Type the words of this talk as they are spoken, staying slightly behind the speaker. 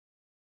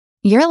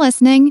You're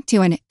listening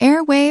to an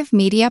Airwave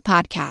Media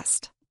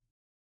Podcast.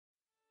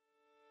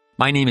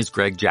 My name is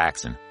Greg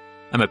Jackson.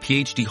 I'm a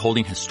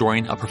PhD-holding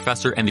historian, a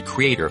professor, and the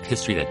creator of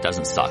History That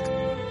Doesn't Suck,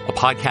 a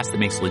podcast that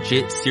makes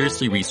legit,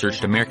 seriously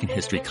researched American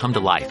history come to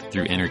life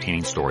through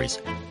entertaining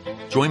stories.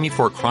 Join me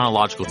for a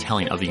chronological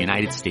telling of the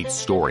United States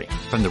story,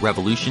 from the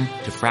Revolution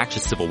to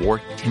fractious Civil War,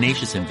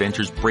 tenacious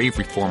inventors, brave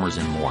reformers,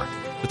 and more.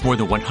 With more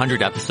than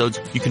 100 episodes,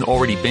 you can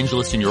already binge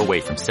listen your way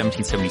from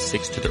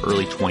 1776 to the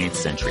early 20th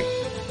century.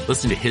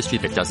 Listen to History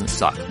That Doesn't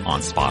Suck on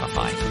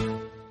Spotify.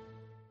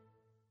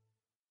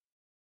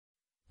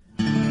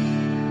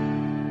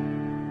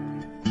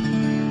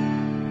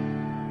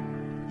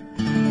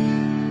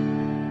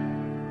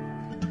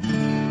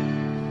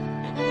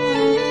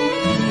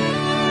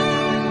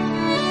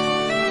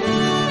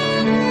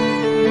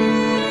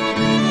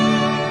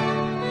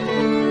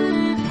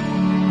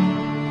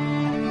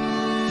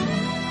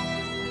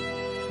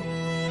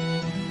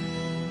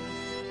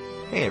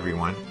 Hey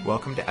everyone,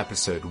 welcome to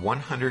episode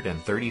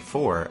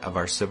 134 of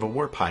our Civil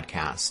War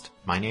podcast.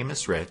 My name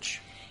is Rich.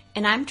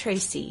 And I'm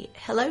Tracy.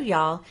 Hello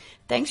y'all.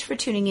 Thanks for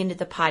tuning into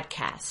the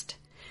podcast.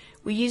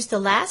 We used the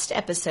last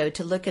episode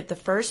to look at the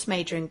first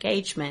major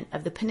engagement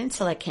of the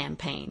Peninsula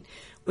Campaign,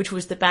 which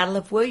was the Battle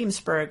of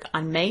Williamsburg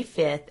on May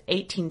 5th,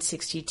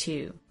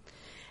 1862.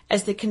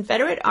 As the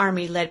Confederate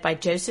Army led by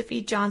Joseph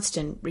E.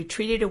 Johnston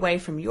retreated away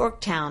from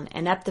Yorktown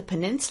and up the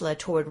peninsula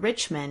toward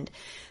Richmond,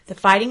 the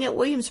fighting at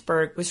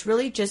Williamsburg was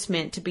really just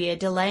meant to be a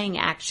delaying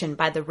action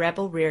by the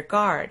rebel rear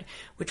guard,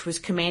 which was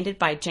commanded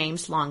by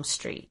James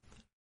Longstreet.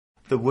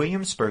 The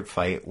Williamsburg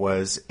fight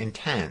was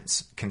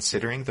intense,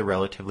 considering the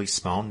relatively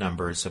small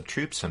numbers of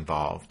troops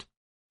involved.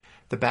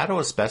 The battle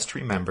is best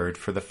remembered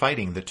for the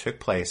fighting that took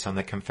place on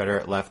the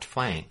Confederate left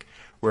flank,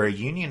 where a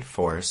Union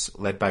force,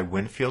 led by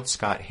Winfield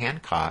Scott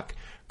Hancock,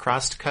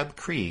 crossed Cub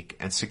Creek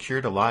and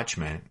secured a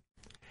lodgment.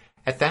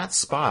 At that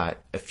spot,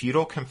 a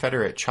futile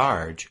Confederate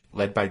charge,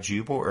 led by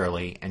Jubal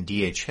Early and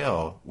D.H.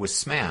 Hill, was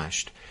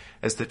smashed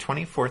as the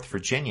 24th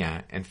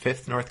Virginia and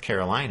 5th North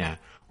Carolina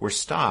were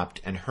stopped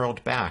and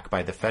hurled back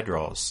by the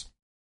Federals.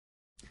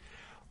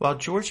 While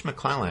George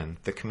McClellan,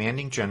 the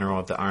commanding general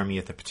of the Army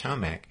of the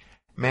Potomac,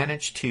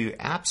 managed to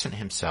absent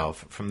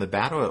himself from the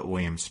battle at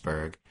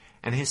Williamsburg,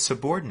 and his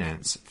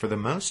subordinates, for the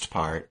most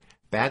part,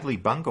 badly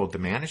bungled the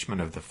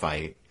management of the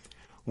fight,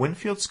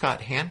 Winfield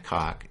Scott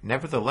Hancock,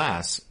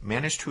 nevertheless,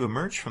 managed to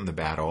emerge from the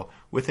battle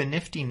with a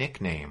nifty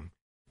nickname,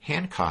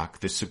 Hancock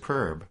the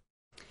Superb.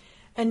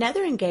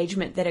 Another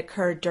engagement that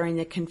occurred during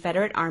the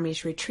Confederate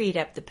Army's retreat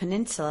up the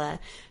peninsula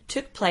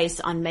took place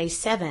on May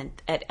 7th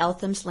at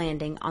Eltham's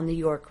Landing on the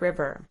York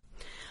River.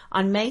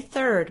 On May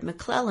 3rd,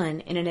 McClellan,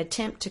 in an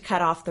attempt to cut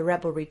off the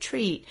rebel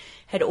retreat,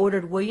 had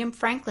ordered William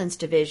Franklin's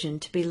division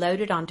to be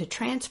loaded onto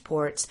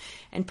transports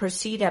and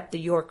proceed up the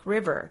York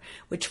River,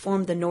 which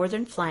formed the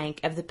northern flank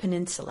of the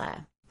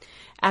peninsula.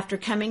 After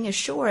coming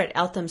ashore at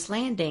Eltham's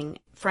Landing,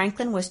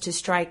 Franklin was to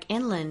strike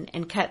inland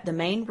and cut the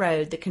main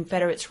road the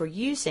Confederates were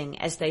using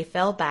as they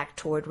fell back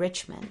toward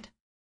Richmond.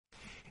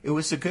 It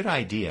was a good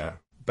idea,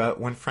 but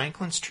when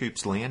Franklin's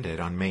troops landed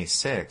on May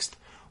 6th,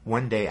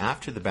 one day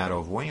after the Battle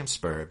of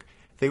Williamsburg,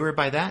 they were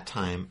by that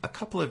time a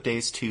couple of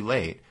days too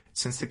late,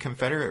 since the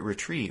Confederate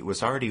retreat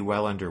was already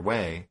well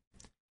underway.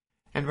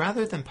 And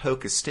rather than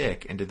poke a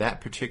stick into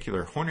that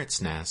particular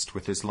hornet's nest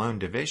with his lone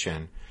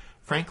division,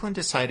 Franklin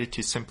decided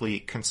to simply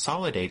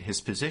consolidate his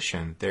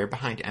position there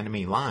behind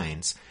enemy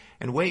lines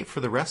and wait for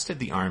the rest of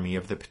the Army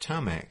of the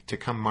Potomac to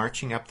come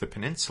marching up the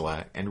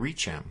peninsula and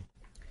reach him.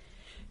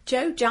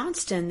 Joe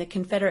Johnston, the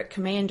Confederate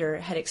commander,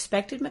 had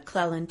expected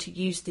McClellan to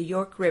use the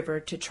York River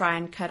to try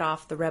and cut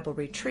off the rebel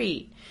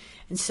retreat,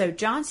 and so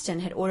Johnston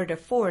had ordered a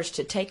force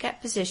to take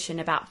up position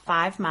about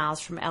 5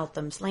 miles from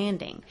Eltham's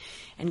Landing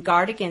and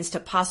guard against a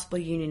possible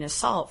Union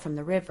assault from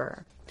the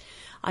river.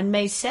 On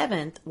May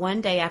 7th,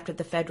 one day after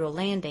the Federal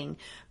landing,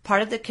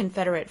 part of the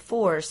Confederate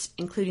force,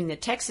 including the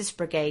Texas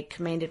Brigade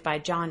commanded by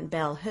John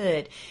Bell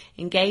Hood,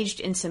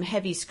 engaged in some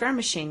heavy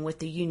skirmishing with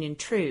the Union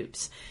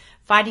troops,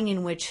 fighting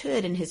in which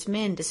Hood and his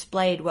men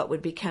displayed what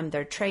would become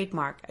their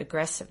trademark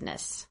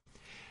aggressiveness.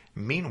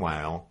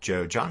 Meanwhile,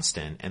 Joe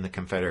Johnston and the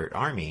Confederate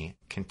Army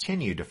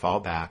continued to fall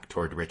back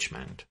toward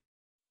Richmond.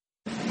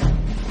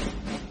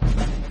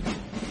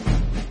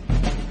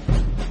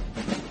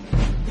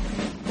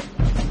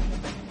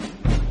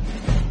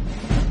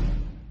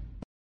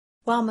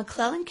 While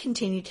McClellan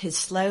continued his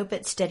slow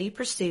but steady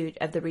pursuit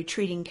of the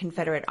retreating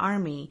Confederate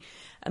Army,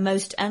 a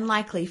most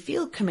unlikely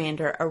field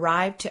commander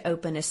arrived to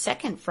open a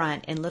second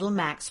front in Little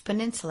Mac's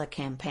Peninsula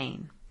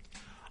Campaign.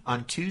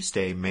 On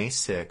Tuesday, May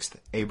 6th,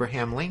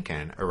 Abraham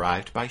Lincoln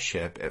arrived by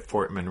ship at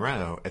Fort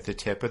Monroe at the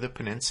tip of the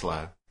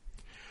peninsula.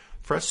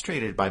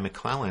 Frustrated by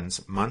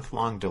McClellan's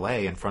month-long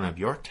delay in front of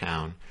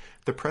Yorktown,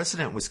 the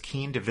president was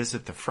keen to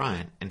visit the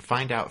front and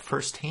find out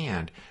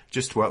firsthand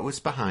just what was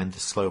behind the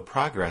slow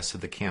progress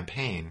of the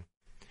campaign.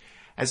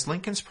 As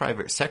Lincoln's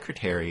private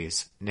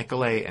secretaries,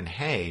 Nicolay and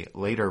Hay,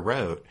 later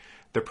wrote,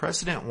 the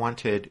president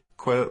wanted,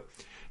 quote,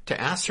 to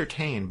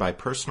ascertain by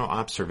personal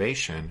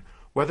observation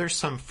whether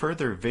some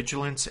further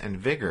vigilance and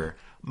vigor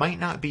might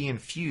not be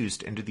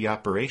infused into the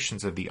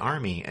operations of the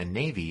Army and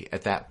Navy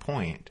at that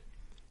point."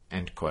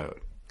 End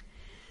quote.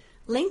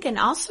 Lincoln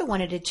also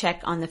wanted to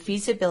check on the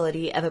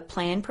feasibility of a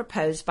plan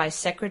proposed by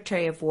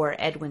Secretary of War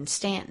Edwin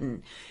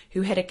Stanton,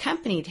 who had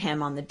accompanied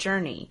him on the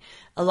journey,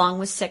 along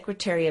with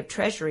Secretary of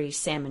Treasury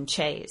Salmon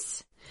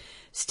Chase.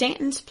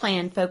 Stanton's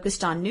plan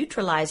focused on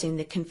neutralizing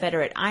the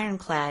Confederate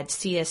ironclad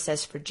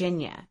CSS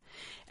Virginia.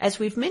 As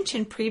we've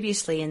mentioned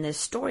previously in this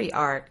story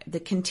arc, the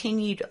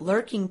continued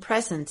lurking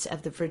presence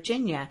of the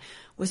Virginia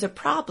was a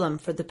problem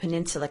for the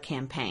Peninsula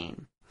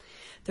Campaign.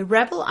 The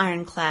rebel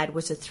ironclad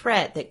was a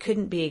threat that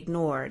couldn't be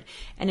ignored,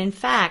 and in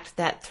fact,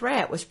 that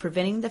threat was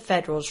preventing the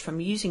Federals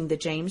from using the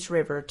James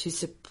River to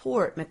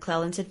support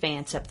McClellan's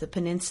advance up the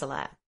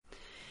peninsula.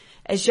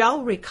 As y'all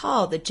will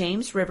recall, the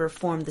James River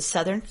formed the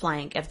southern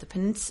flank of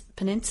the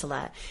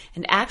peninsula,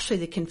 and actually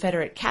the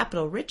Confederate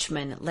capital,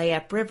 Richmond, lay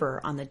upriver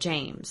on the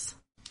James.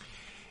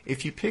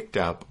 If you picked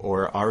up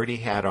or already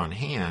had on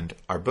hand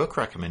our book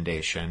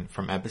recommendation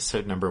from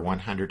episode number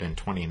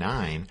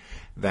 129,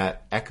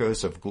 that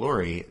Echoes of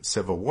Glory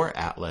Civil War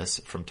Atlas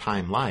from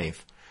Time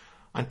Life,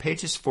 on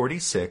pages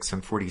 46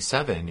 and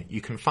 47 you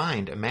can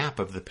find a map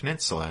of the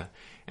peninsula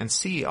and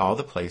see all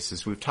the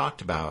places we've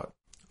talked about: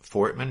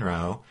 Fort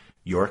Monroe,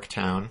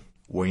 Yorktown,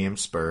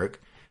 Williamsburg,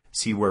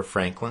 see where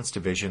Franklin's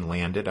division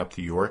landed up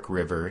the York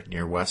River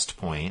near West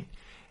Point,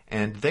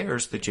 and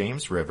there's the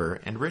James River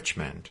and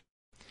Richmond.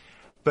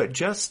 But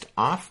just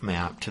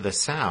off-map to the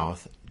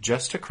south,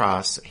 just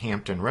across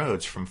Hampton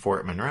Roads from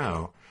Fort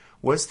Monroe,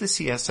 was the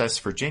CSS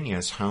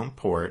Virginia's home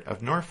port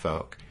of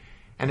Norfolk,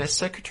 and as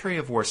Secretary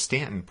of War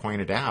Stanton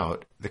pointed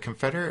out, the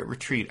Confederate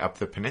retreat up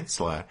the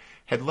peninsula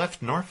had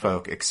left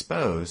Norfolk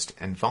exposed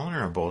and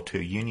vulnerable to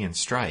a Union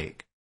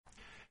strike.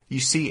 You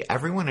see,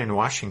 everyone in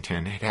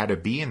Washington had had a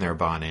bee in their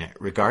bonnet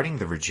regarding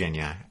the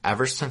Virginia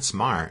ever since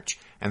March,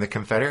 and the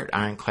Confederate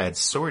ironclad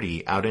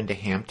sortie out into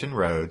Hampton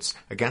Roads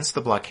against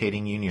the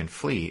blockading Union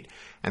fleet,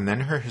 and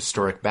then her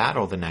historic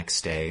battle the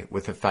next day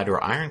with the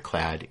Federal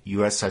ironclad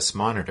USS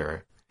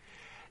Monitor.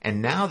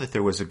 And now that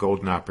there was a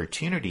golden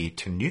opportunity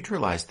to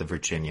neutralize the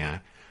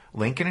Virginia,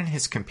 Lincoln and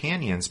his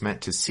companions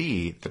meant to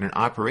see that an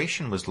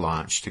operation was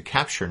launched to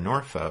capture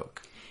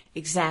Norfolk.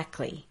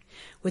 Exactly.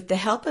 With the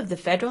help of the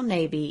Federal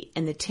Navy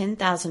and the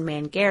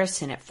 10,000-man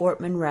garrison at Fort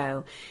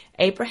Monroe,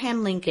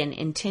 Abraham Lincoln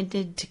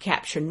intended to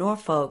capture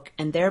Norfolk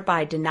and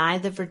thereby deny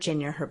the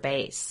Virginia her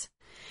base.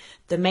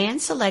 The man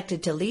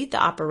selected to lead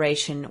the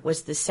operation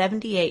was the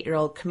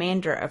 78-year-old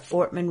commander of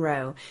Fort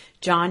Monroe,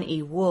 John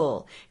E.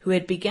 Wool, who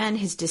had begun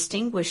his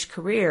distinguished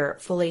career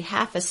fully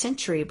half a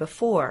century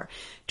before,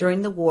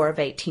 during the War of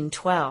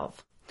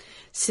 1812.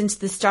 Since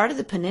the start of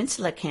the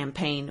Peninsula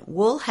Campaign,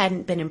 Wool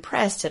hadn't been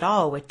impressed at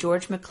all with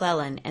George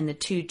McClellan, and the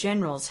two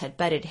generals had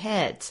butted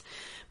heads.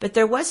 But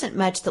there wasn't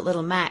much that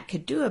Little Mac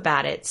could do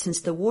about it,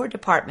 since the War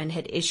Department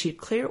had issued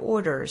clear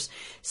orders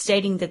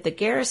stating that the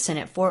garrison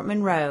at Fort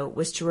Monroe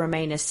was to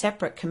remain a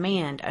separate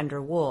command under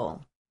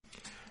Wool.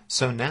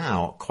 So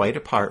now, quite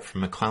apart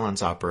from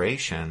McClellan's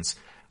operations,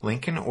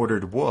 Lincoln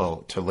ordered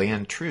Wool to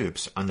land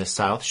troops on the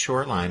south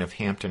shoreline of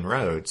Hampton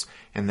Roads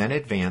and then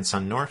advance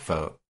on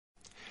Norfolk.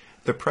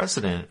 The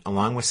President,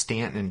 along with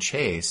Stanton and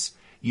Chase,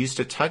 used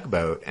a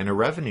tugboat and a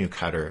revenue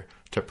cutter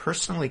to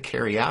personally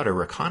carry out a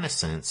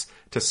reconnaissance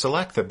to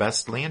select the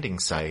best landing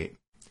site.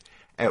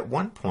 At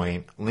one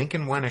point,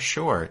 Lincoln went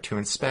ashore to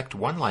inspect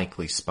one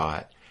likely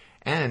spot,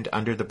 and,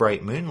 under the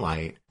bright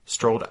moonlight,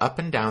 strolled up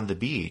and down the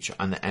beach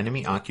on the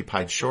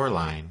enemy-occupied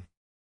shoreline.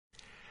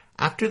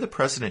 After the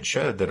President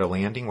showed that a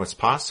landing was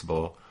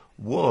possible,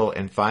 Wool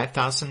and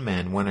 5,000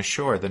 men went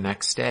ashore the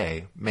next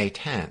day, May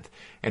 10th,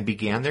 and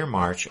began their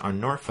march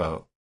on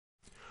Norfolk.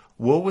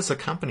 Wool was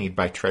accompanied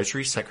by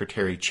Treasury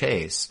Secretary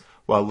Chase,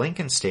 while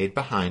Lincoln stayed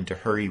behind to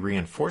hurry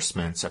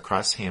reinforcements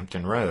across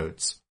Hampton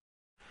Roads.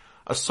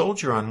 A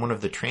soldier on one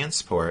of the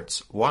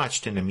transports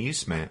watched in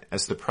amusement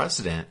as the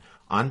President,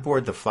 on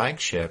board the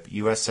flagship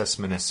USS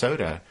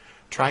Minnesota,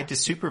 tried to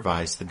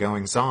supervise the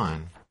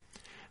goings-on.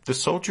 The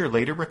soldier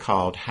later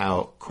recalled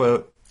how,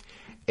 quote,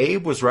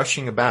 "Abe was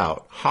rushing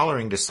about,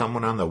 hollering to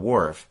someone on the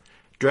wharf,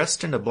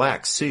 dressed in a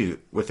black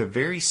suit with a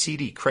very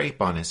seedy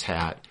crepe on his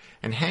hat,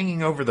 and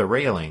hanging over the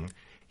railing.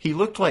 He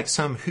looked like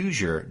some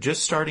Hoosier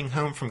just starting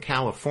home from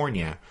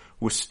California,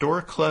 with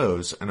store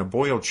clothes and a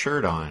boiled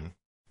shirt on."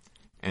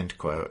 End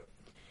quote.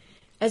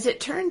 As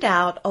it turned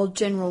out, old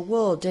General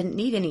Wool didn't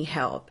need any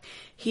help.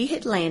 He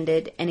had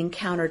landed and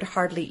encountered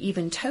hardly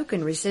even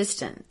token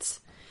resistance.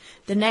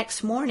 The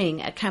next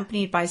morning,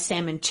 accompanied by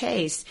Salmon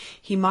Chase,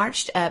 he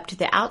marched up to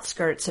the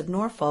outskirts of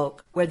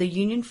Norfolk, where the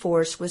Union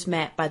force was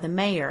met by the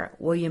mayor,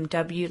 William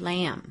W.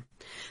 Lamb.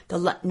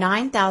 The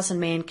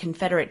 9,000-man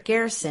Confederate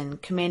garrison,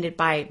 commanded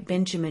by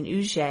Benjamin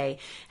Huger,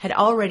 had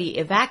already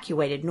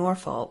evacuated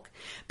Norfolk,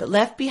 but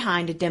left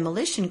behind a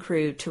demolition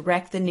crew to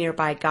wreck the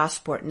nearby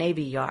Gosport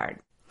Navy Yard.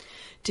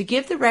 To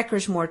give the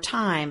wreckers more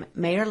time,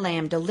 Mayor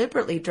Lamb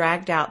deliberately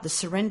dragged out the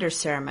surrender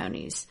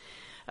ceremonies.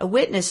 A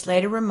witness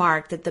later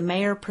remarked that the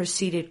mayor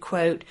proceeded,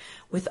 quote,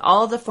 "with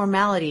all the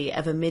formality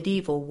of a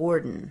medieval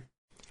warden."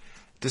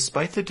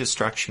 Despite the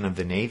destruction of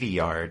the Navy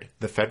Yard,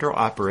 the Federal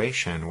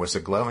operation was a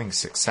glowing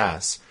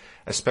success,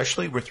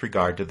 especially with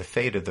regard to the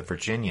fate of the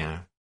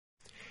Virginia.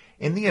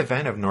 In the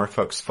event of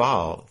Norfolk's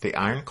fall, the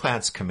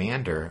ironclad's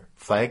commander,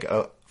 Flag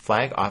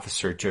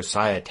Officer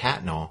Josiah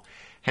Tatnall,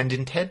 had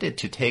intended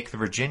to take the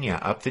Virginia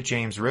up the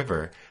James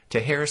River to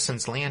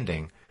Harrison's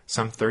Landing,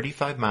 some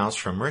 35 miles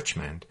from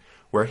Richmond,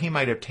 where he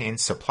might obtain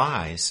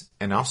supplies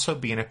and also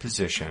be in a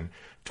position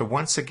to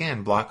once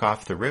again block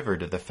off the river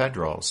to the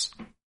Federals.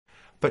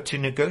 But to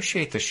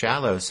negotiate the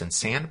shallows and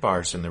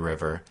sandbars in the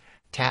river,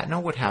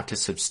 Tatnall would have to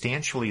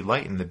substantially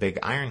lighten the big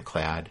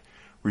ironclad,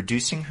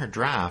 reducing her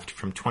draft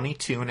from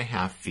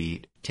 22.5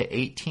 feet to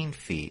 18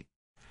 feet.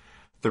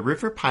 The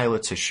river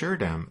pilots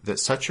assured him that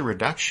such a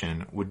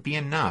reduction would be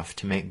enough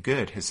to make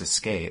good his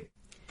escape.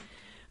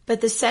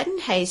 But the sudden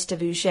haste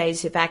of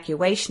Huger's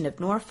evacuation of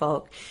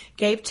Norfolk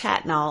gave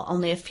Tatnall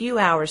only a few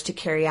hours to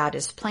carry out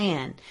his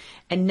plan,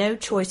 and no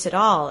choice at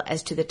all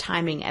as to the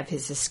timing of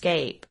his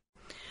escape.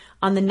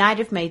 On the night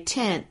of May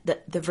 10th,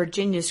 the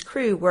Virginia's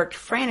crew worked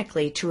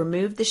frantically to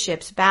remove the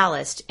ship's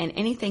ballast and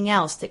anything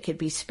else that could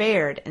be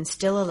spared and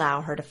still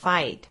allow her to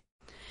fight.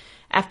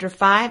 After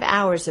 5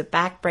 hours of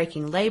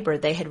back-breaking labor,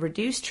 they had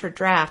reduced her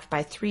draft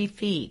by 3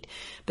 feet,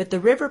 but the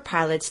river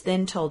pilots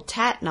then told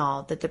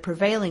Tatnall that the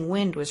prevailing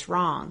wind was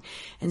wrong,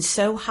 and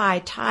so high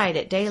tide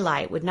at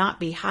daylight would not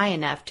be high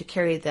enough to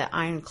carry the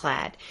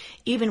ironclad,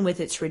 even with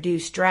its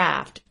reduced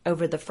draft,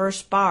 over the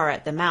first bar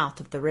at the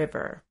mouth of the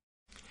river.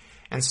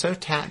 And so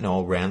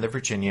Tatnall ran the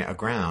Virginia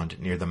aground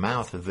near the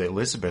mouth of the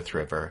Elizabeth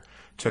River,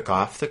 took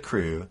off the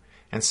crew,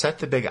 and set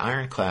the big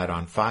ironclad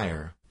on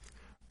fire.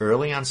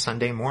 Early on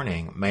Sunday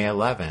morning, May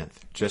 11th,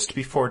 just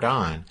before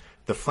dawn,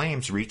 the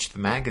flames reached the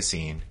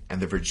magazine,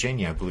 and the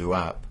Virginia blew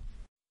up.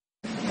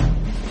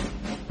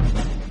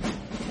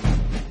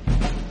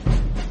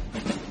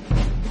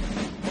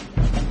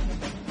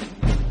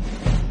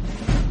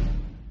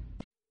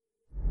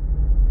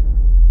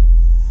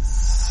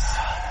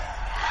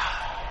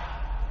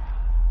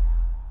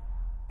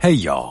 Hey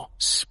y'all,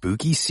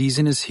 spooky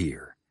season is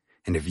here,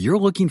 and if you're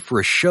looking for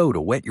a show to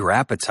whet your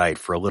appetite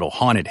for a little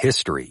haunted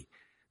history,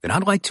 then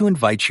I'd like to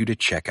invite you to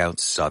check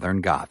out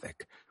Southern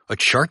Gothic, a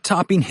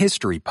chart-topping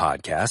history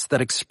podcast that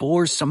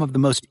explores some of the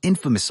most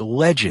infamous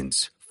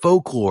legends,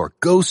 folklore,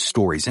 ghost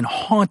stories, and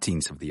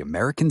hauntings of the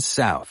American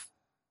South.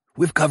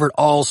 We've covered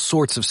all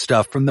sorts of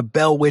stuff from the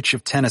Bell Witch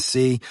of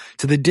Tennessee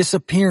to the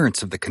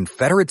disappearance of the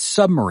Confederate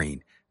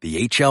submarine, the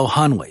H.L.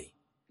 Hunley.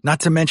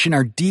 Not to mention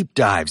our deep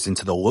dives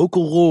into the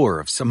local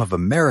lore of some of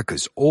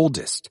America's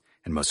oldest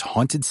and most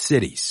haunted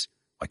cities,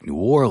 like New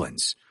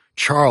Orleans,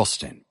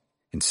 Charleston,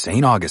 and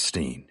St.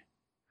 Augustine.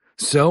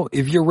 So,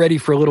 if you're ready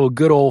for a little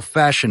good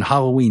old-fashioned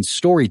Halloween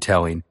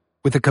storytelling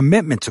with a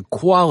commitment to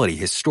quality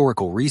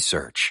historical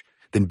research,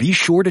 then be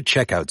sure to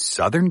check out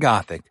Southern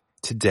Gothic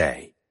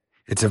today.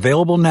 It's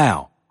available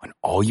now on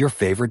all your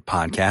favorite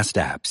podcast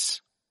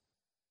apps.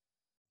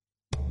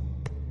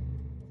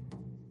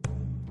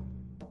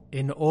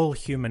 In all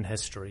human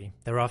history,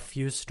 there are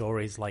few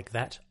stories like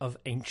that of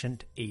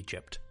ancient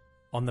Egypt.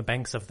 On the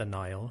banks of the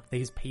Nile,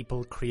 these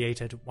people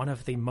created one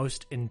of the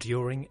most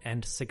enduring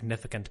and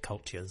significant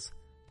cultures.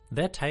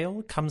 Their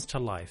tale comes to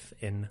life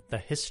in the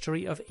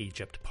History of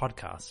Egypt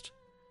podcast.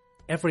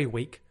 Every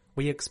week,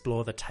 we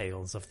explore the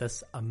tales of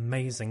this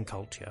amazing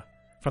culture,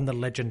 from the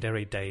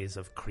legendary days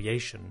of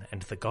creation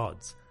and the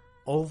gods,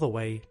 all the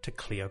way to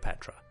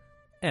Cleopatra,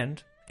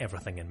 and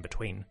everything in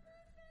between.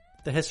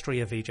 The History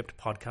of Egypt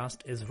podcast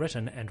is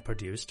written and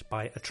produced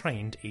by a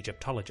trained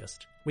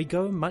Egyptologist. We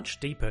go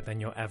much deeper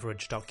than your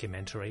average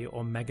documentary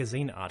or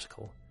magazine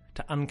article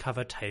to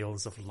uncover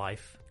tales of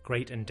life,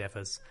 great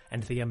endeavors,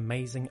 and the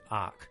amazing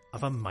arc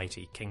of a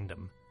mighty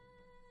kingdom.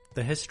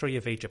 The History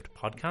of Egypt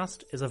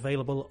podcast is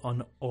available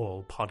on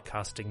all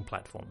podcasting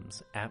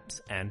platforms, apps,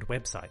 and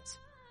websites.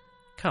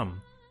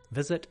 Come,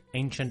 visit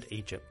ancient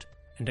Egypt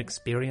and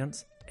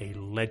experience a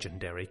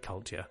legendary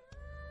culture.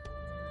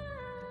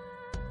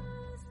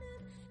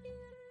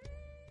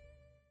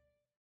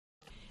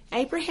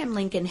 Abraham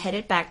Lincoln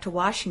headed back to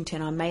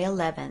Washington on May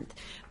 11th,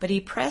 but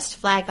he pressed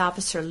Flag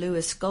Officer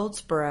Louis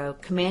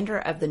Goldsborough, commander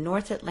of the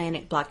North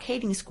Atlantic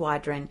Blockading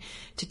Squadron,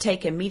 to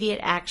take immediate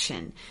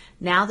action,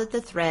 now that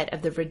the threat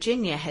of the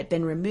Virginia had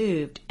been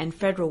removed and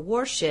Federal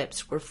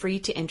warships were free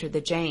to enter the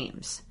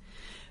James.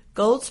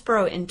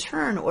 Goldsborough in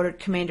turn ordered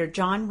Commander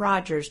John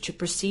Rodgers to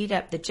proceed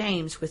up the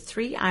James with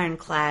 3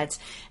 ironclads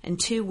and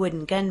 2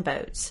 wooden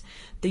gunboats.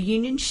 The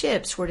Union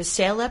ships were to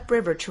sail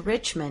upriver to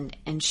Richmond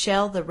and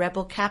shell the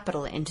rebel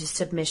capital into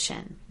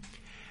submission.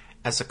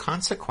 As a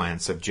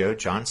consequence of Joe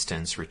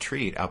Johnston's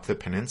retreat up the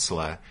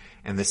peninsula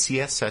and the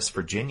CSS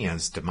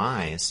Virginia's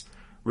demise,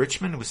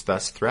 Richmond was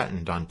thus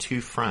threatened on 2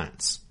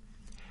 fronts.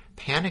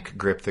 Panic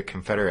gripped the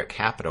Confederate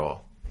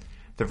capital.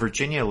 The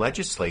Virginia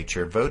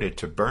legislature voted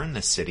to burn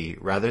the city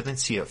rather than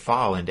see it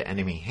fall into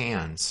enemy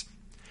hands.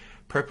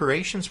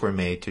 Preparations were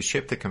made to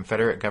ship the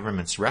Confederate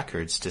government's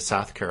records to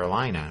South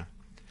Carolina.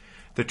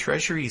 The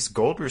Treasury's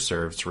gold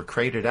reserves were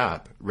crated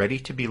up, ready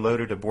to be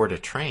loaded aboard a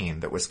train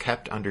that was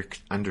kept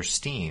under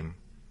steam.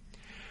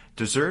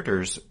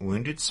 Deserters,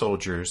 wounded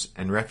soldiers,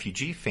 and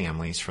refugee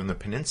families from the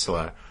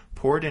peninsula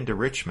poured into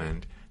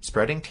Richmond,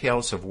 spreading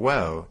tales of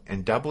woe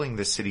and doubling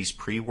the city's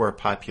pre-war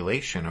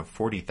population of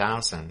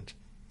 40,000.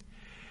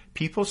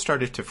 People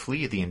started to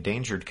flee the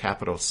endangered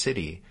capital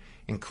city,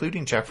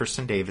 including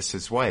Jefferson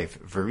Davis's wife,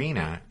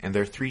 Verena, and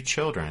their 3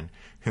 children,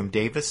 whom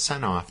Davis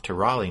sent off to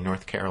Raleigh,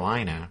 North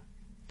Carolina.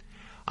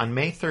 On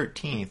May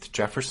 13th,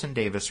 Jefferson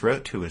Davis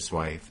wrote to his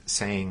wife,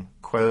 saying,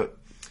 quote,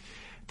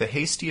 "The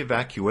hasty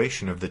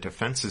evacuation of the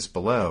defenses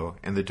below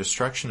and the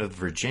destruction of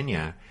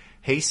Virginia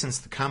hastens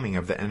the coming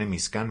of the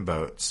enemy's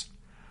gunboats.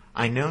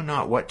 I know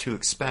not what to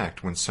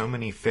expect when so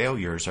many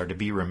failures are to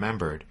be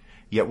remembered,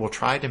 yet will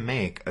try to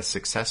make a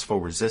successful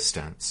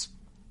resistance."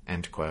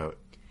 End quote.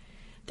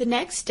 The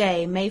next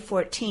day, May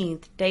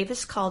 14th,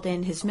 Davis called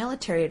in his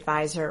military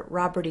advisor,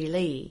 Robert E.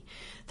 Lee.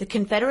 The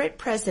Confederate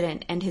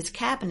president and his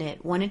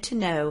cabinet wanted to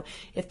know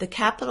if the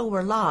capital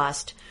were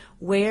lost,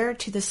 where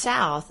to the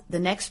south the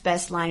next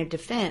best line of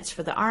defense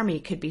for the army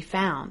could be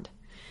found.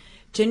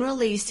 General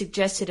Lee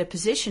suggested a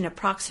position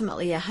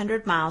approximately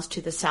 100 miles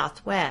to the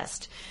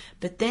southwest,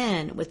 but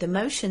then, with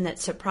emotion that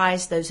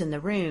surprised those in the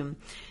room,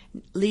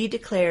 Lee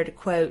declared,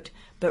 quote,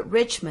 "But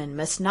Richmond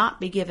must not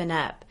be given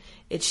up.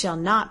 It shall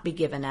not be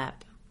given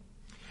up."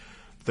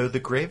 Though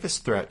the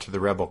gravest threat to the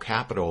rebel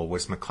capital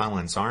was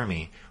McClellan's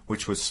army,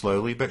 which was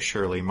slowly but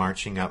surely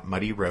marching up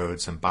muddy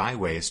roads and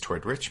byways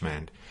toward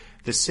Richmond,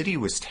 the city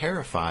was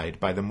terrified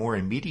by the more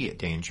immediate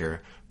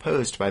danger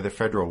posed by the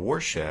Federal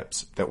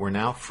warships that were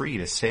now free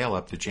to sail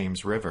up the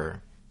James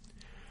River.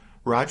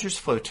 Rogers'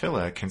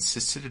 flotilla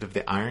consisted of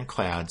the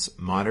ironclads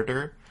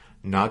Monitor,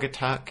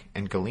 Naugatuck,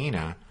 and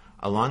Galena,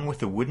 along with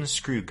the wooden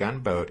screw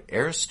gunboat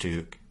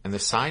Aroostook and the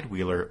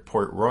side-wheeler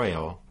Port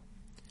Royal.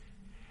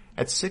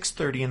 At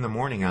 6:30 in the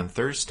morning on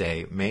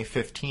Thursday, May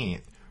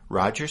 15th,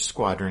 Rogers'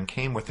 squadron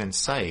came within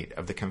sight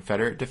of the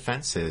Confederate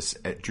defenses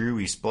at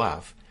Drury's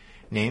Bluff,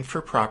 named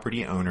for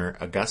property owner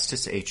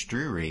Augustus H.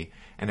 Drury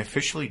and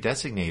officially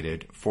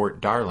designated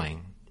Fort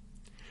Darling.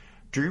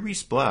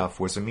 Drury's Bluff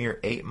was a mere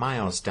 8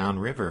 miles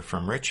downriver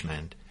from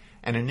Richmond,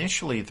 and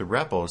initially the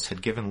rebels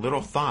had given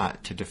little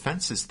thought to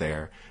defenses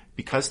there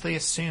because they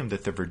assumed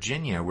that the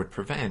Virginia would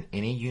prevent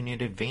any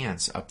Union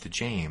advance up the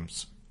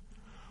James.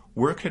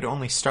 Work had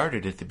only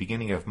started at the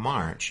beginning of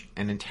March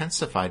and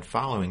intensified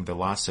following the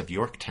loss of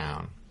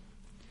Yorktown.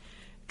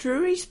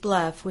 Drury's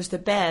Bluff was the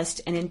best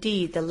and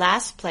indeed the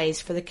last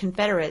place for the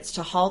Confederates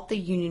to halt the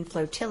Union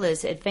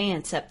flotilla's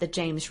advance up the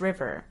James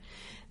River.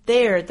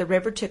 There, the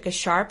river took a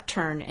sharp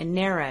turn and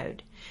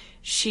narrowed.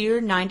 Sheer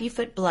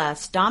 90-foot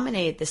bluffs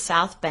dominated the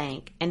south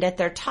bank, and at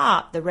their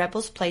top the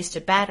rebels placed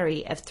a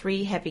battery of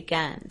 3 heavy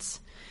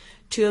guns.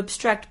 To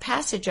obstruct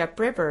passage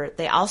upriver,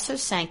 they also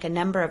sank a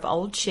number of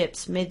old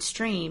ships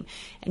midstream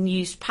and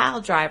used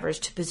pile drivers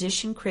to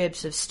position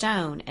cribs of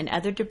stone and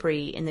other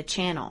debris in the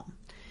channel.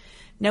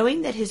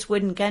 Knowing that his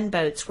wooden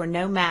gunboats were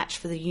no match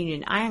for the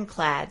Union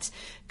ironclads,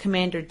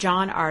 Commander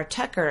John R.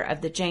 Tucker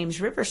of the James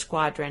River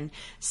Squadron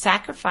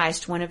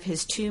sacrificed one of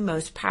his 2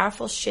 most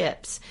powerful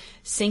ships,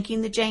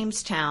 sinking the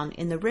Jamestown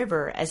in the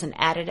river as an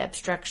added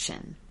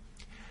obstruction.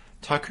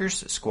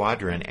 Tucker's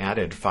squadron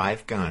added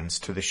 5 guns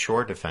to the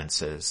shore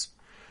defenses.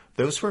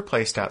 Those were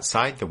placed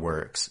outside the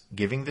works,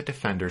 giving the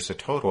defenders a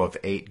total of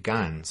 8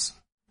 guns.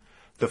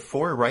 The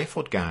 4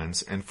 rifled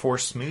guns and 4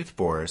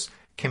 smoothbores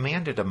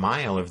commanded a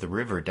mile of the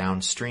river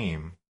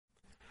downstream.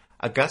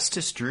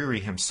 Augustus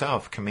Drury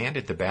himself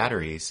commanded the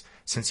batteries,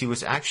 since he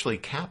was actually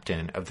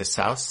captain of the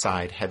South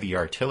Side Heavy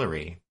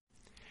Artillery.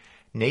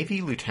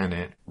 Navy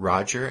Lieutenant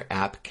Roger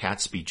Ap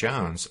Catesby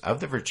Jones of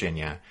the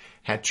Virginia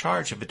had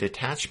charge of a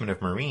detachment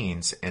of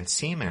Marines and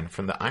seamen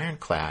from the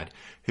ironclad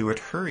who had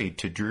hurried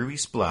to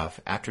Drury's Bluff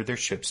after their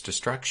ship's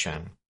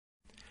destruction.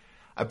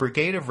 A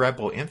brigade of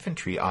rebel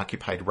infantry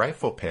occupied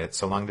rifle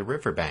pits along the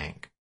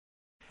riverbank.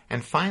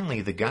 And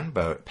finally the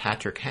gunboat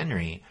Patrick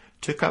Henry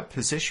took up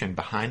position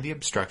behind the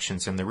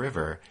obstructions in the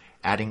river,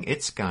 adding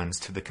its guns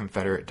to the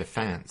Confederate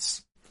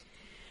defense.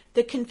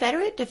 The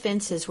Confederate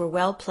defenses were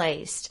well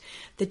placed.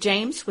 The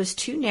James was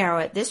too narrow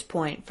at this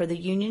point for the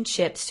Union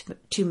ships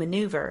to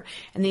maneuver,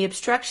 and the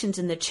obstructions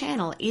in the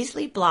channel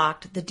easily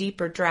blocked the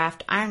deeper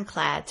draft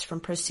ironclads from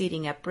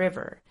proceeding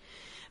upriver.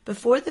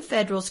 Before the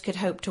Federals could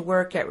hope to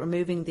work at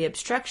removing the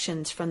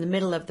obstructions from the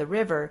middle of the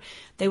river,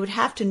 they would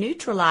have to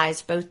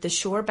neutralize both the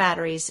shore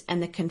batteries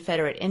and the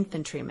Confederate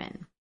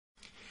infantrymen.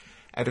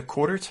 At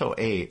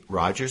 7:45,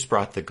 Rogers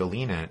brought the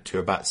Galena to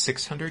about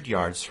 600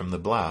 yards from the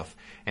bluff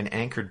and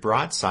anchored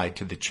broadside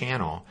to the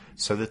channel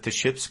so that the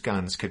ship's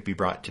guns could be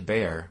brought to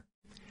bear.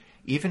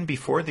 Even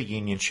before the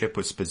Union ship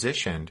was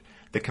positioned,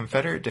 the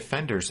Confederate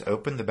defenders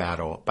opened the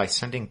battle by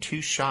sending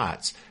 2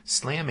 shots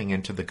slamming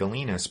into the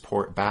Galena's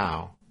port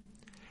bow.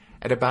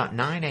 At about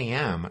 9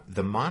 a.m.,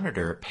 the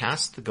Monitor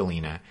passed the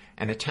Galena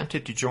and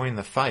attempted to join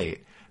the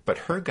fight, but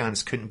her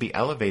guns couldn't be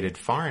elevated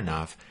far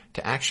enough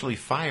to actually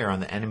fire on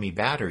the enemy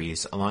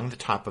batteries along the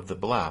top of the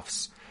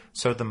bluffs,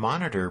 so the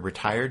Monitor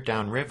retired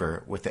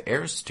downriver with the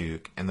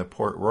Aroostook and the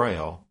Port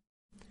Royal.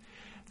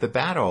 The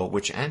battle,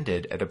 which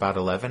ended at about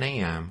 11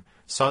 a.m.,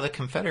 saw the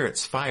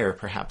Confederates fire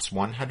perhaps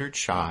 100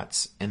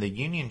 shots and the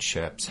Union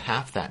ships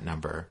half that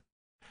number.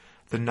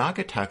 The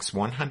Naugatuck's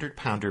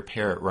 100-pounder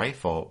Parrott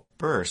rifle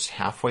burst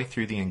halfway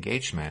through the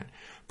engagement,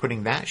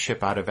 putting that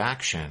ship out of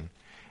action,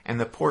 and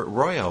the Port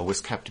Royal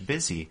was kept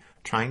busy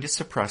trying to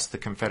suppress the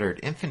Confederate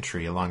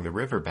infantry along the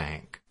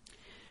riverbank.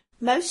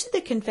 Most of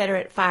the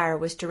Confederate fire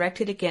was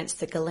directed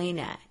against the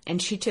Galena,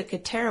 and she took a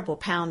terrible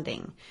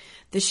pounding.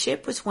 The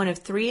ship was one of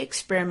 3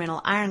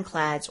 experimental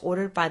ironclads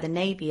ordered by the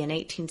Navy in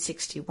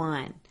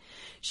 1861.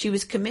 She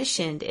was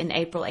commissioned in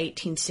April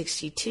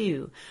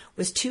 1862,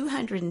 was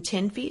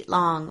 210 feet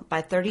long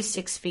by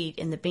 36 feet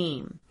in the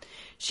beam.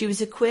 She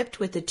was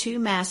equipped with a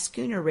 2-mast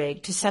schooner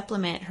rig to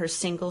supplement her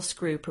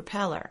single-screw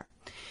propeller.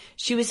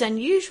 She was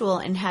unusual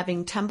in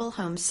having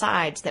tumble-home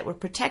sides that were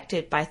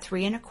protected by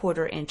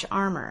 3¼ inch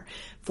armor,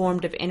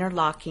 formed of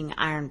interlocking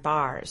iron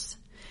bars.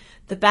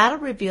 The battle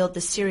revealed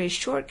the serious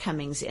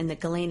shortcomings in the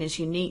Galena's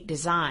unique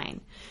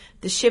design.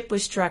 The ship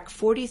was struck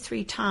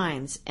 43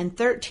 times, and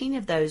 13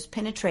 of those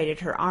penetrated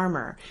her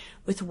armor,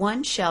 with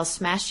 1 shell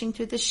smashing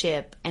through the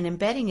ship and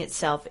embedding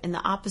itself in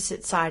the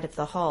opposite side of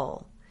the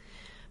hull.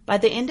 By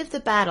the end of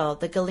the battle,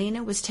 the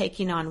Galena was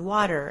taking on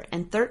water,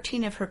 and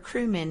 13 of her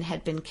crewmen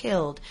had been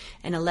killed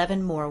and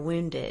 11 more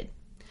wounded.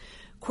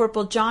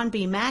 Corporal John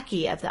B.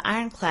 Mackey of the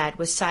ironclad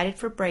was cited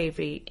for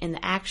bravery in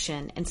the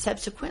action and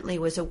subsequently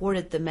was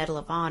awarded the Medal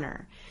of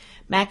Honor.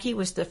 Mackey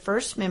was the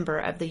first member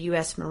of the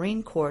U.S.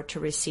 Marine Corps to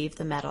receive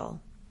the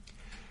medal.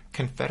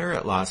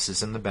 Confederate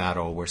losses in the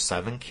battle were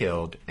 7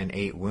 killed and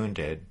 8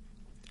 wounded.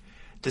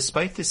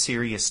 Despite the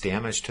serious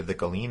damage to the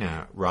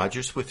Galena,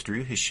 Rodgers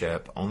withdrew his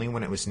ship only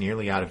when it was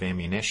nearly out of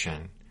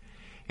ammunition.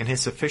 In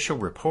his official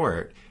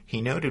report,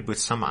 he noted with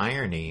some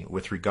irony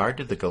with regard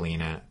to the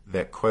Galena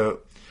that,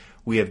 quote,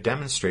 "We have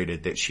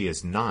demonstrated that she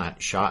is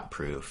not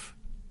shot-proof,"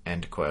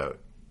 end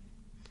quote.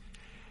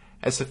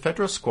 As the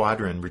Federal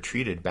squadron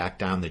retreated back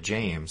down the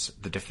James,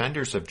 the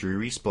defenders of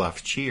Drewry's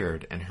Bluff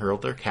cheered and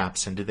hurled their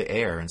caps into the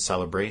air in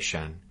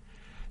celebration.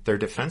 Their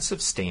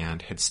defensive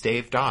stand had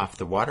staved off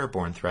the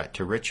waterborne threat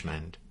to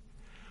Richmond.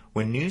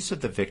 When news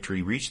of the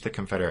victory reached the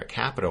Confederate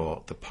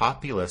capital, the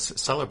populace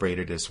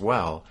celebrated as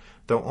well,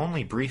 though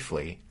only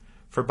briefly,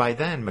 for by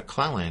then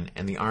McClellan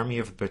and the Army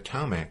of the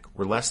Potomac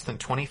were less than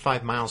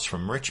 25 miles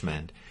from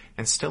Richmond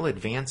and still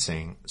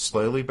advancing,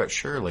 slowly but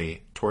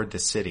surely, toward the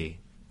city.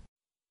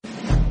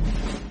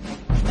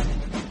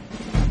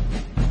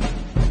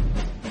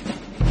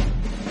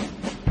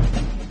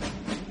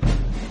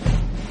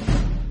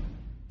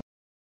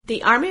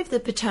 The Army of the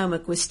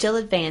Potomac was still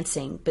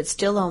advancing, but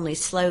still only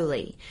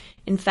slowly.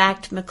 In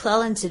fact,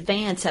 McClellan's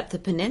advance up the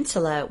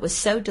peninsula was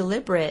so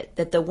deliberate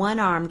that the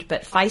one-armed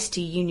but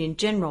feisty Union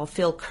General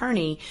Phil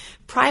Kearny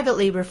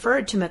privately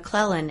referred to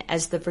McClellan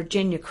as the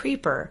Virginia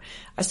Creeper,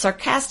 a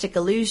sarcastic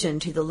allusion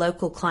to the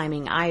local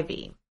climbing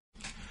ivy.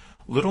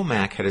 Little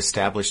Mac had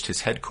established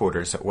his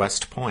headquarters at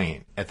West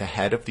Point at the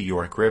head of the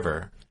York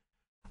River.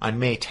 On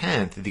May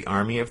 10th, the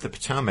Army of the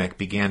Potomac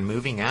began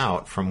moving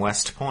out from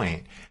West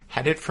Point,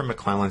 headed for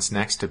McClellan's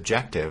next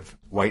objective,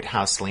 White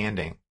House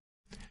Landing.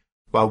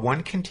 While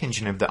one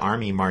contingent of the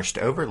army marched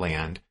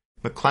overland,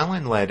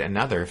 McClellan led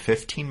another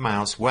 15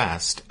 miles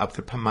west up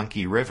the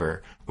Pamunkey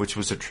River, which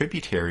was a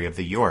tributary of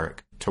the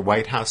York, to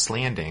White House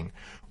Landing,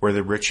 where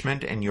the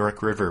Richmond and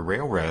York River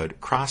Railroad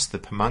crossed the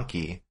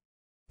Pamunkey.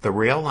 The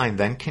rail line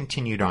then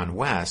continued on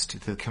west to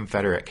the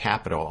Confederate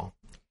capital.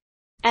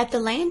 At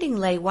the landing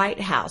lay White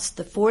House,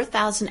 the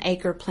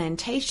 4,000-acre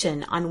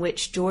plantation on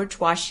which George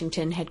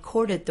Washington had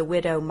courted the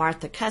widow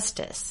Martha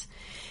Custis.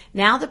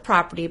 Now the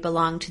property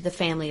belonged to the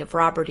family of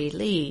Robert E.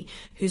 Lee,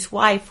 whose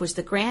wife was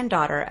the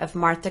granddaughter of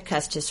Martha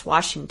Custis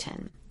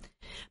Washington.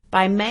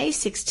 By May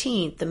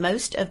 16th, the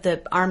most of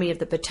the Army of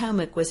the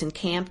Potomac was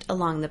encamped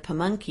along the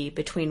Pamunkey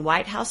between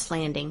White House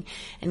Landing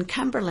and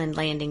Cumberland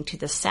Landing to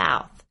the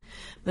south.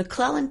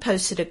 McClellan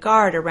posted a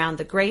guard around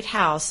the great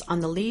house on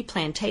the Lee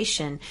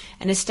plantation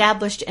and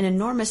established an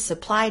enormous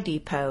supply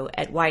depot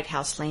at White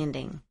House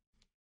Landing.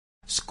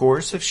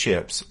 Scores of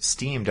ships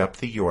steamed up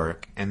the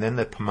York and then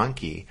the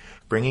Pamunkey,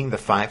 bringing the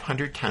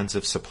 500 tons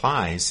of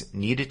supplies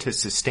needed to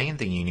sustain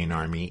the Union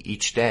Army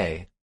each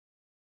day.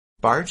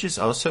 Barges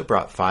also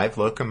brought 5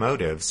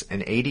 locomotives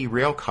and 80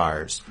 rail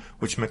cars,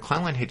 which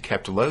McClellan had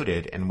kept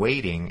loaded and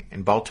waiting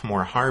in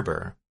Baltimore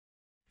Harbor.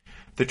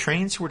 The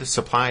trains were to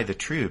supply the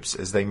troops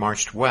as they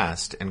marched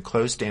west and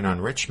closed in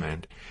on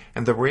Richmond,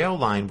 and the rail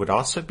line would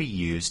also be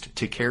used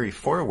to carry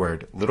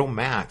forward Little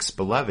Mac's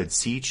beloved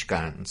siege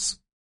guns.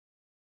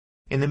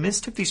 In the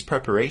midst of these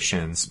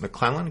preparations,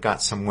 McClellan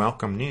got some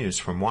welcome news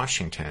from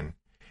Washington.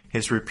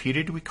 His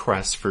repeated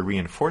requests for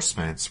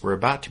reinforcements were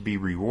about to be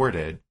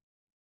rewarded.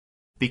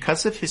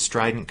 Because of his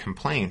strident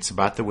complaints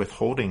about the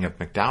withholding of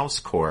McDowell's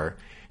corps,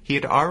 he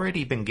had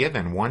already been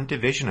given 1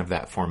 division of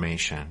that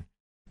formation.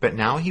 But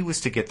now he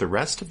was to get the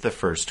rest of the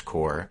 1st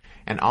Corps,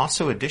 and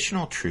also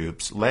additional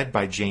troops led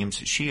by James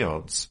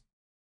Shields.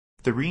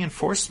 The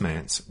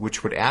reinforcements,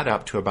 which would add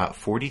up to about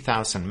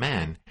 40,000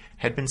 men,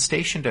 had been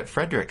stationed at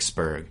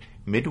Fredericksburg,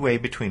 midway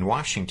between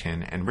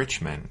Washington and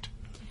Richmond.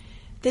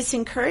 This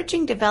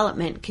encouraging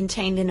development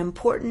contained an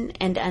important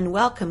and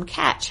unwelcome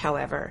catch,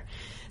 however.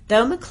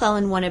 Though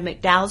McClellan wanted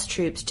McDowell's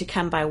troops to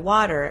come by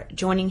water,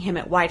 joining him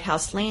at White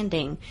House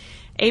Landing,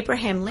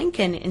 Abraham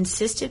Lincoln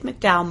insisted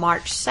McDowell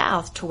march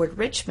south toward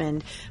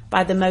Richmond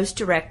by the most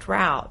direct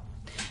route.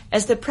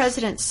 As the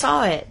president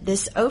saw it,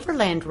 this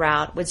overland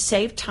route would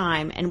save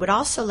time and would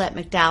also let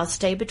McDowell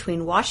stay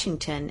between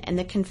Washington and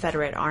the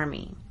Confederate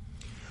Army.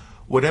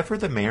 Whatever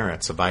the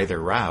merits of either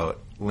route,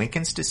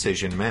 Lincoln's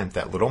decision meant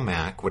that Little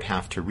Mac would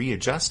have to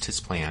readjust his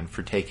plan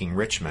for taking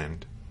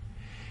Richmond.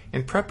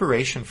 In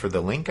preparation for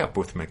the link-up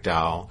with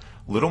McDowell,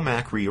 Little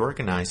Mac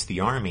reorganized the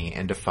army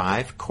into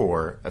 5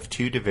 corps of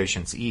 2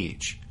 divisions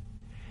each.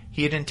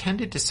 He had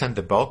intended to send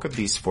the bulk of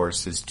these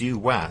forces due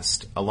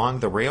west along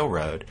the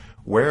railroad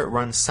where it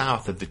runs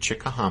south of the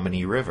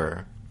Chickahominy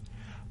River.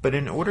 But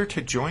in order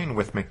to join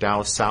with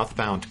McDowell's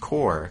southbound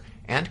corps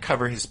and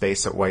cover his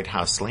base at White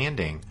House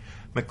Landing,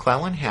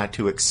 McClellan had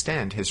to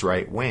extend his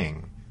right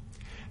wing.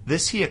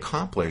 This he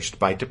accomplished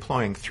by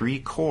deploying 3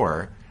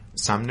 corps,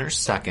 Sumner's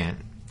 2nd,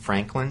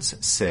 Franklin's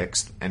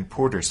 6th, and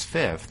Porter's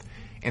 5th,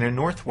 in a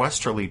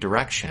northwesterly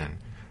direction,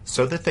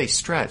 so that they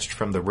stretched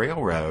from the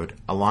railroad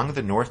along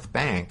the north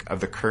bank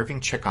of the curving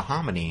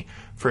Chickahominy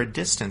for a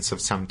distance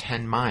of some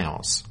 10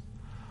 miles.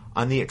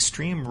 On the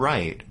extreme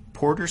right,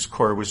 Porter's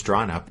corps was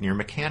drawn up near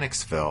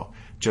Mechanicsville,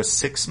 just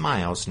 6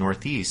 miles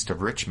northeast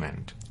of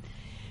Richmond.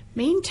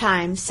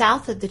 Meantime,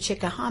 south of the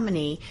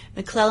Chickahominy,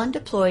 McClellan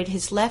deployed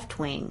his left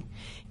wing.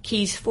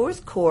 Keyes'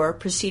 4th Corps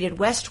proceeded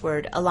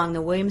westward along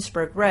the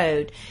Williamsburg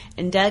Road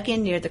and dug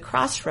in near the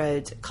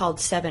crossroads called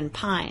 7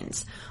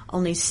 Pines,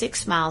 only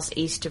 6 miles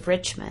east of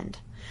Richmond.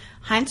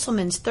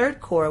 Heintzelman's 3rd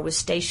Corps was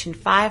stationed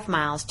 5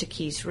 miles to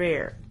Keyes'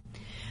 rear.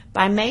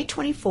 By May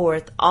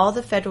 24th, all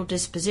the Federal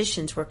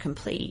dispositions were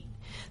complete.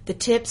 The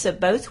tips of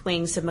both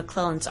wings of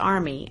McClellan's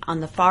army, on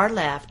the far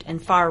left and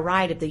far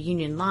right of the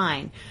Union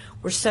line,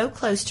 were so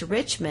close to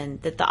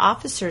Richmond that the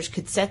officers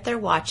could set their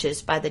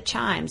watches by the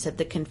chimes of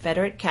the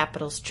Confederate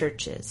capital's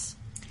churches.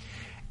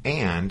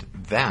 And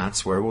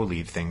that's where we'll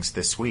leave things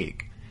this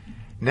week.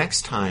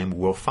 Next time,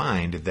 we'll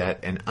find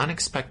that an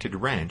unexpected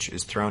wrench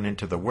is thrown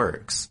into the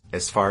works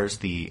as far as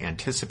the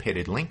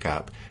anticipated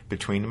link-up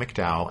between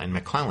McDowell and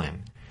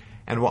McClellan.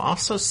 And we'll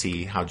also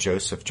see how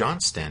Joseph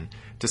Johnston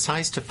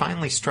decides to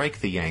finally strike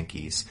the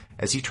Yankees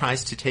as he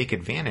tries to take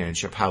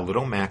advantage of how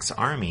Little Mac's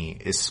army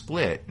is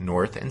split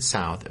north and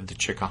south of the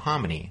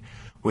Chickahominy,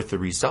 with the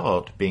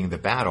result being the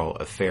Battle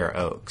of Fair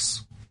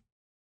Oaks.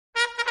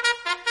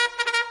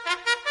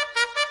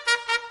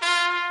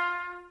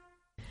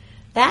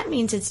 That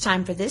means it's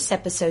time for this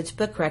episode's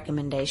book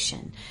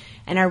recommendation.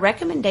 And our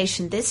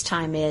recommendation this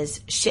time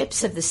is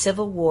Ships of the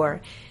Civil War,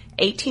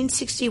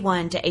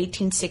 1861 to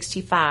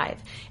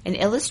 1865, an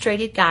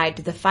illustrated guide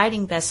to the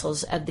fighting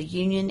vessels of the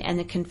Union and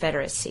the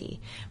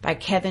Confederacy by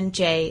Kevin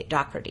J.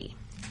 Dougherty.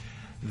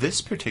 This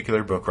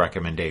particular book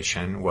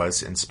recommendation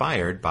was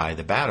inspired by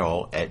the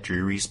battle at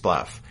Drury's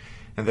Bluff,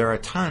 and there are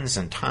tons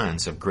and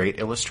tons of great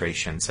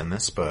illustrations in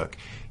this book,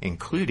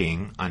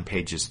 including, on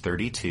pages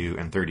 32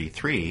 and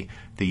 33,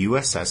 the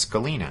USS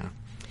Galena.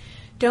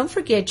 Don't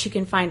forget you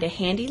can find a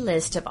handy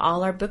list of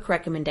all our book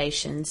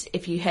recommendations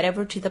if you head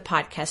over to the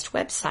podcast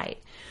website,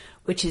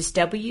 which is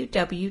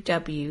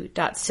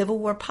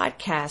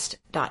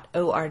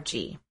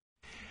www.civilwarpodcast.org.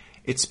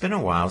 It's been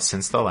a while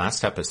since the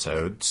last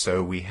episode,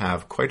 so we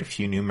have quite a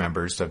few new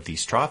members of the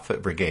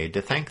Strawfoot Brigade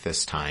to thank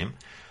this time.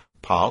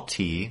 Paul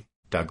T.,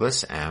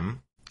 Douglas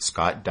M.,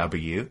 Scott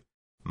W.,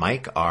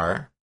 Mike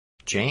R.,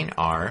 Jane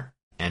R.,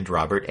 and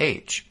Robert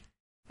H.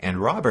 And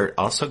Robert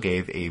also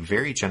gave a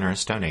very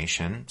generous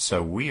donation,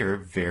 so we're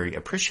very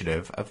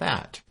appreciative of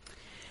that.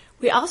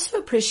 We also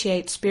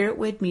appreciate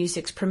Spiritwood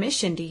Music's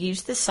permission to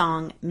use the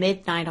song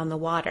Midnight on the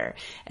Water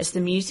as the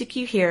music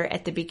you hear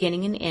at the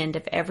beginning and end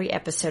of every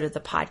episode of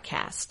the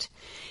podcast.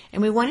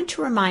 And we wanted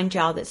to remind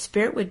y'all that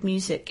Spiritwood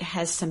Music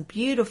has some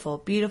beautiful,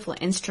 beautiful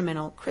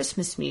instrumental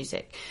Christmas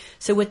music.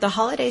 So with the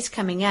holidays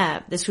coming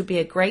up, this would be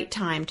a great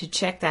time to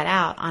check that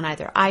out on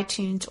either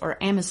iTunes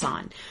or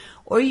Amazon.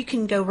 Or you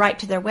can go right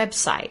to their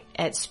website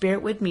at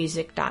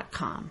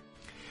spiritwoodmusic.com.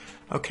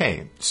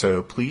 Okay,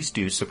 so please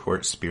do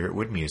support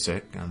Spiritwood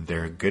Music.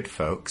 They're good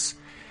folks.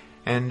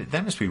 And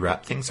then as we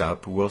wrap things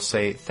up, we'll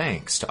say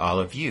thanks to all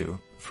of you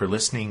for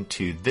listening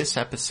to this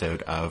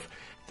episode of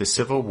The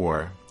Civil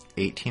War,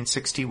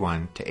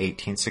 1861 to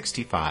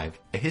 1865,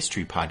 a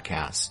history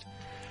podcast.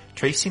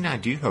 Tracy and I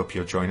do hope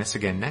you'll join us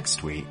again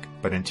next week,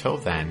 but until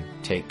then,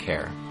 take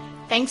care.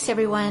 Thanks,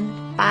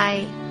 everyone.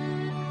 Bye.